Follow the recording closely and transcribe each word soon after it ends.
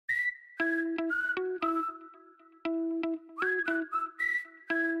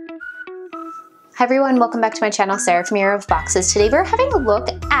Hi everyone, welcome back to my channel, Sarah from Era of Boxes. Today we're having a look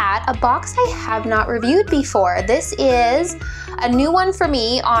at a box I have not reviewed before. This is a new one for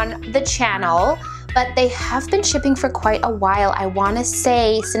me on the channel, but they have been shipping for quite a while. I want to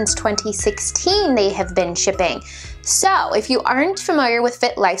say since 2016 they have been shipping. So if you aren't familiar with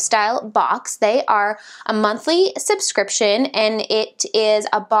Fit Lifestyle Box, they are a monthly subscription and it is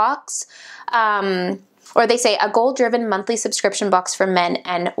a box, or they say a goal-driven monthly subscription box for men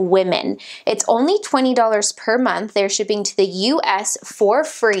and women. It's only $20 per month. They're shipping to the US for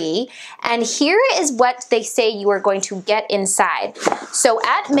free. And here is what they say you are going to get inside. So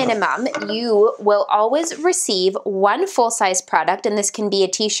at minimum, you will always receive one full-size product, and this can be a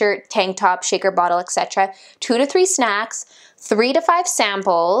t-shirt, tank top, shaker bottle, etc. 2 to 3 snacks, 3 to 5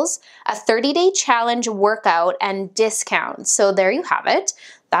 samples, a 30-day challenge workout, and discounts. So there you have it.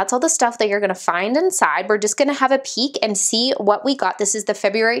 That's all the stuff that you're gonna find inside. We're just gonna have a peek and see what we got. This is the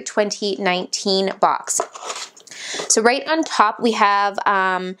February 2019 box. So right on top we have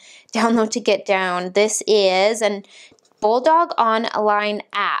download to get down. This is a Bulldog Online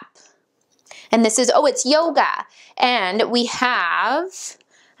app. And this is, oh, it's yoga. And we have,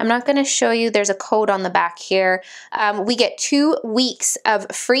 I'm not going to show you, there's a code on the back here. We get 2 weeks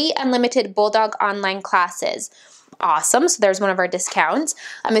of free unlimited Bulldog Online classes. Awesome, so there's one of our discounts.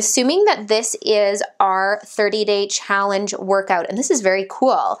 I'm assuming that this is our 30-day challenge workout, and this is very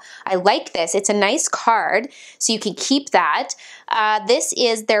cool. I like this. It's a nice card, so you can keep that. This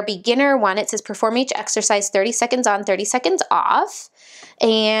is their beginner one. It says perform each exercise 30 seconds on, 30 seconds off.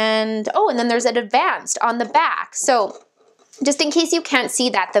 And, oh, and then there's an advanced on the back. So just in case you can't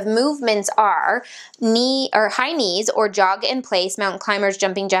see that, the movements are high knees or jog in place, mountain climbers,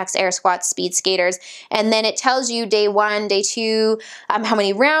 jumping jacks, air squats, speed skaters. And then it tells you day 1, day 2, how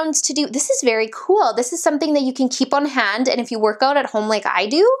many rounds to do. This is very cool. This is something that you can keep on hand. And if you work out at home like I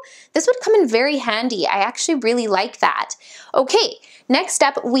do, this would come in very handy. I actually really like that. Okay, next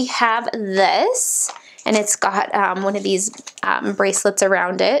up we have this. And it's got one of these bracelets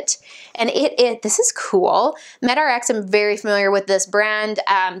around it. And this is cool. MedRx, I'm very familiar with this brand.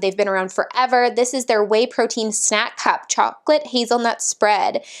 They've been around forever. This is their whey protein snack cup, chocolate hazelnut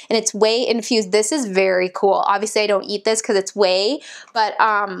spread, and it's whey infused. This is very cool. Obviously, I don't eat this because it's whey, but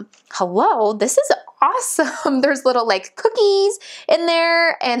hello, this is awesome. There's little like cookies in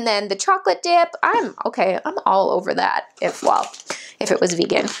there, and then the chocolate dip. I'm all over that. If it was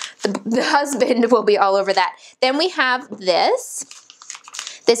vegan, the husband will be all over that. Then we have this.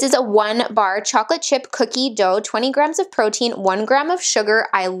 This is a 1-bar chocolate chip cookie dough, 20 grams of protein, 1 gram of sugar.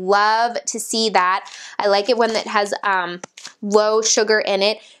 I love to see that. I like it when it has low sugar in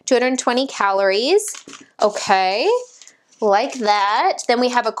it, 220 calories. Okay, like that. Then we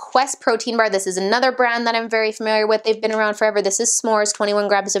have a Quest protein bar. This is another brand that I'm very familiar with. They've been around forever. This is s'mores, 21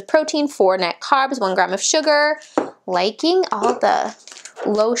 grams of protein, 4 net carbs, 1 gram of sugar. Liking all the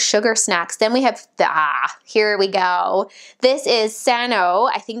low sugar snacks. Then we have here we go. This is Sano.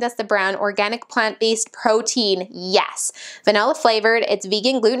 I think that's the brand. Organic plant-based protein. Yes. Vanilla flavored. It's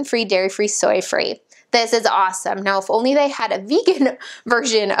vegan, gluten-free, dairy-free, soy-free. This is awesome. Now, if only they had a vegan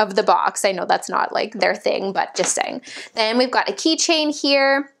version of the box. I know that's not like their thing, but just saying. Then we've got a keychain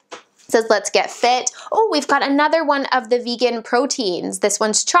here. It says, let's get fit. Oh, we've got another one of the vegan proteins. This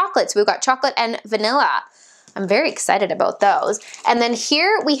one's chocolate. So we've got chocolate and vanilla. I'm very excited about those. And then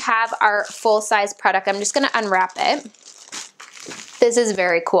here we have our full-size product. I'm just gonna unwrap it. This is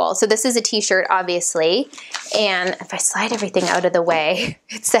very cool. So this is a t-shirt, obviously. And if I slide everything out of the way,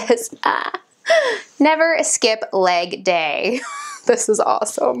 it says, never skip leg day. This is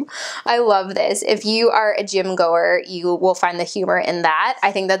awesome. I love this. If you are a gym goer, you will find the humor in that.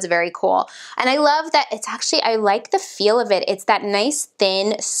 I think that's very cool. And I love that it's actually, I like the feel of it. It's that nice,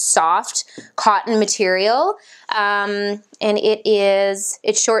 thin, soft cotton material. And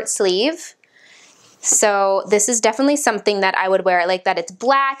it's short sleeve. So this is definitely something that I would wear. I like that it's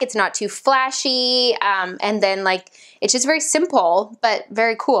black, it's not too flashy, and then like, it's just very simple, but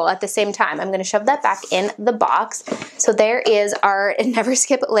very cool at the same time. I'm gonna shove that back in the box. So there is our Never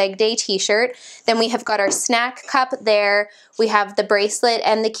Skip Leg Day t-shirt. Then we have got our snack cup there. We have the bracelet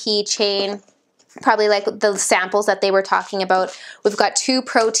and the keychain, probably like the samples that they were talking about. We've got 2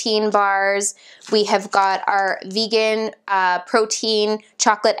 protein bars. We have got our vegan protein,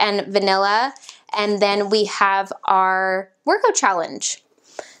 chocolate and vanilla. And then we have our workout challenge.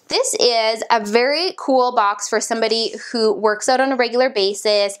 This is a very cool box for somebody who works out on a regular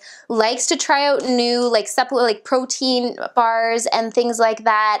basis, likes to try out new like protein bars and things like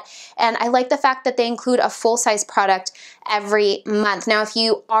that. And I like the fact that they include a full-size product every month. Now, if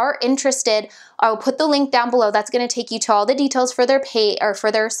you are interested, I'll put the link down below. That's going to take you to all the details for their pay or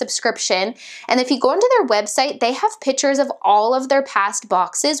for their subscription. And if you go into their website, they have pictures of all of their past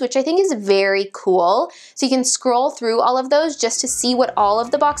boxes, which I think is very cool. So you can scroll through all of those just to see what all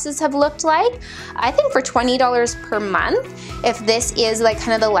of the boxes have looked like. I think for $20 per month, if this is like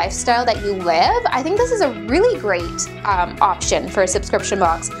kind of the lifestyle that you live, I think this is a really great option for a subscription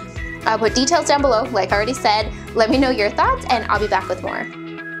box. I'll put details down below, like I already said. Let me know your thoughts, and I'll be back with more.